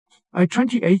I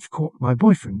 28 caught my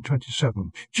boyfriend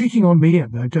 27 cheating on me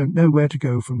and I don't know where to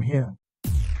go from here.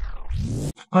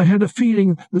 I had a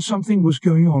feeling that something was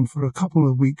going on for a couple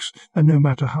of weeks, and no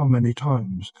matter how many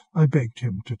times I begged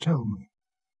him to tell me,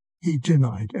 he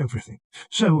denied everything.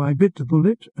 So I bit the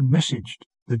bullet and messaged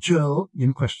the girl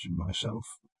in question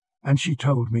myself, and she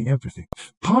told me everything.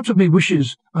 Part of me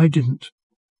wishes I didn't.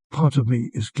 Part of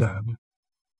me is glad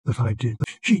that I did.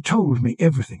 She told me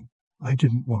everything I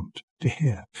didn't want to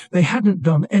hear. They hadn't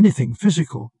done anything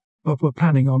physical, but were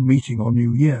planning on meeting on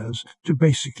New Year's to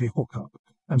basically hook up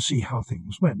and see how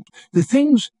things went. The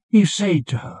things he said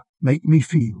to her make me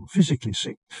feel physically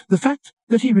sick. The fact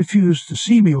that he refused to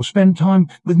see me or spend time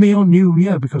with me on New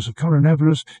Year because of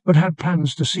coronavirus, but had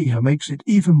plans to see her, makes it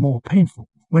even more painful.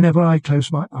 Whenever I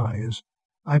close my eyes,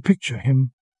 I picture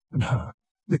him and her.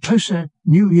 The closer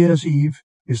New Year's Eve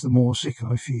is, the more sick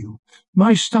I feel.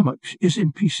 My stomach is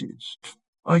in pieces.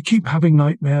 I keep having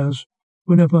nightmares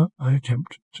whenever I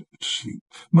attempt to sleep.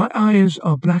 My eyes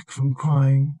are black from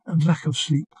crying and lack of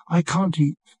sleep. I can't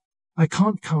eat. I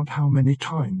can't count how many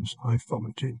times I've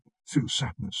vomited through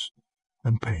sadness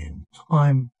and pain.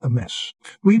 I'm a mess.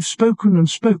 We've spoken and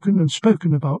spoken and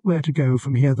spoken about where to go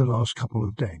from here the last couple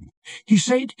of days. He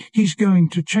said he's going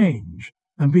to change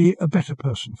and be a better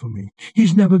person for me.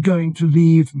 He's never going to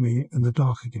leave me in the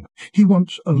dark again. He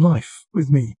wants a life with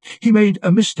me. He made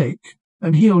a mistake,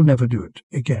 and he'll never do it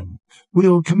again.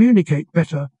 We'll communicate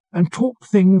better and talk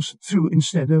things through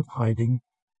instead of hiding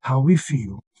how we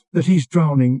feel, that he's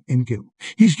drowning in guilt.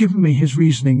 He's given me his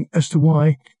reasoning as to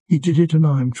why he did it, and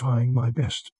I'm trying my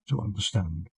best to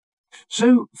understand.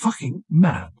 So fucking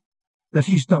mad that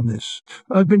he's done this.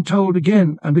 I've been told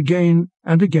again and again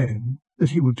and again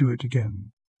that he will do it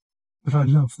again. But I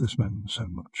love this man so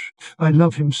much. I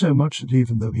love him so much that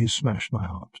even though he's smashed my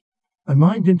heart and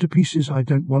mind into pieces, I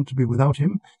don't want to be without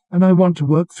him, and I want to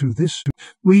work through this.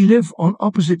 We live on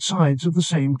opposite sides of the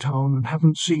same town and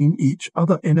haven't seen each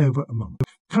other in over a month.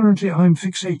 Currently, I'm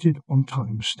fixated on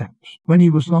time stamps. When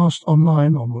he was last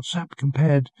online on WhatsApp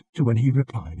compared to when he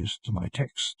replies to my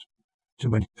text.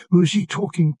 Who is he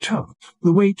talking to?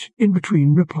 The wait in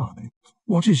between reply.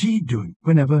 What is he doing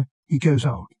whenever he goes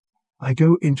out? I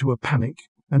go into a panic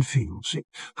and feel sick.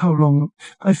 How long?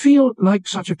 I feel like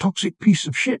such a toxic piece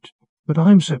of shit, but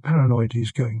I'm so paranoid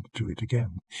he's going to do it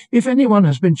again. If anyone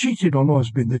has been cheated on or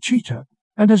has been the cheater,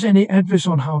 and has any advice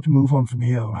on how to move on from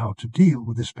here or how to deal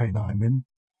with this pain I'm in,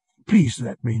 please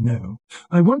let me know.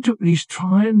 I want to at least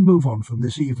try and move on from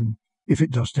this, even if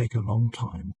it does take a long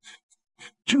time.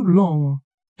 Too long,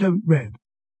 don't read.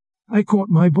 I caught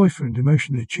my boyfriend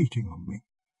emotionally cheating on me.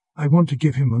 I want to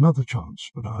give him another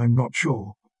chance, but I'm not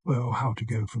sure, well, how to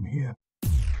go from here.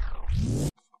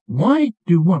 Why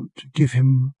do you want to give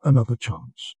him another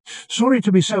chance? Sorry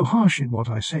to be so harsh in what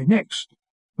I say next,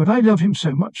 but I love him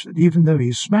so much that even though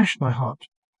he's smashed my heart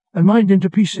and mind into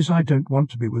pieces, I don't want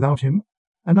to be without him,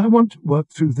 and I want to work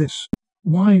through this.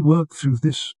 Why work through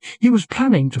this? He was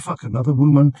planning to fuck another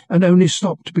woman and only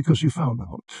stopped because you found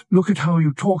out. Look at how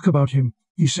you talk about him.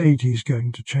 He said he's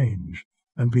going to change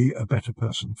and be a better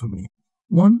person for me.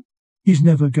 1, he's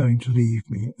never going to leave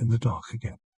me in the dark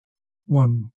again.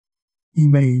 1, he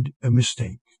made a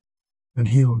mistake, and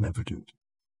he'll never do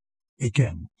it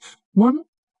again. 1,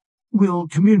 we'll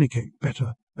communicate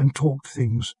better and talk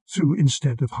things through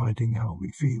instead of hiding how we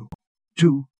feel.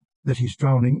 2, that he's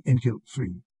drowning in guilt.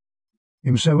 3,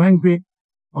 I'm so angry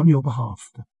on your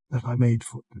behalf that I made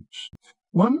footnotes.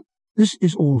 1, this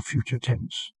is all future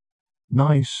tense,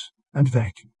 nice and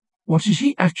vacuum. What is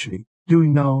he actually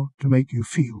doing now to make you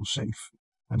feel safe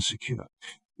and secure?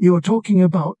 You are talking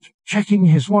about checking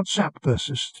his WhatsApp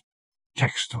versus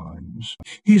text times.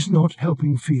 He's not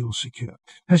helping feel secure.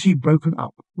 Has he broken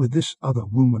up with this other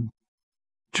woman?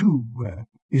 2, where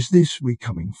is this we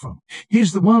coming from?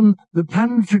 He's the one that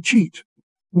planned to cheat.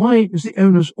 Why is the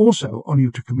onus also on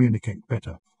you to communicate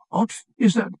better? Odd,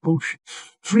 is that bullshit?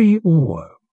 3,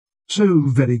 so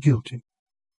very guilty.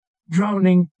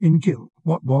 Drowning in guilt.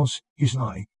 What was his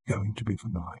lie going to be for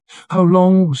lie? How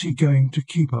long was he going to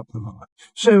keep up the lie?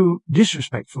 So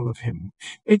disrespectful of him.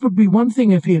 It would be one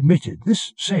thing if he admitted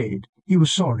this, said he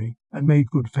was sorry and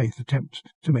made good faith attempts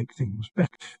to make things better.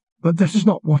 But that is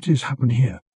not what has happened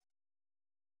here.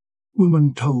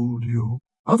 Woman told you.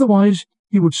 Otherwise,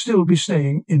 he would still be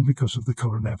staying in because of the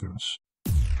coronavirus.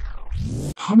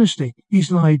 Honestly,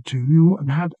 he's lied to you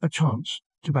and had a chance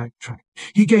to backtrack.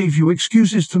 He gave you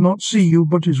excuses to not see you,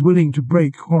 but is willing to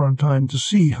break quarantine to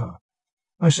see her.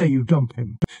 I say you dump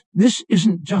him. This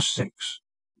isn't just sex.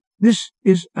 This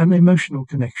is an emotional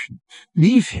connection.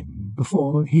 Leave him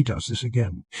before he does this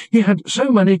again. He had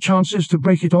so many chances to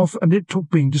break it off, and it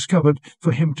took being discovered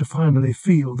for him to finally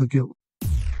feel the guilt.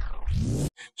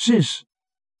 Sis,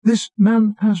 this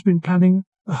man has been planning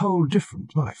a whole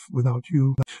different life without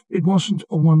you. It wasn't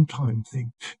a one-time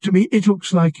thing. To me, it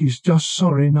looks like he's just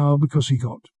sorry now because he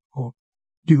got caught.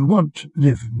 Do you want to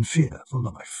live in fear for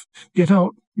life? Get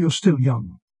out, you're still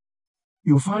young.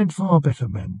 You'll find far better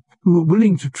men who are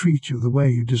willing to treat you the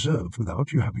way you deserve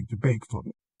without you having to beg for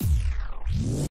it.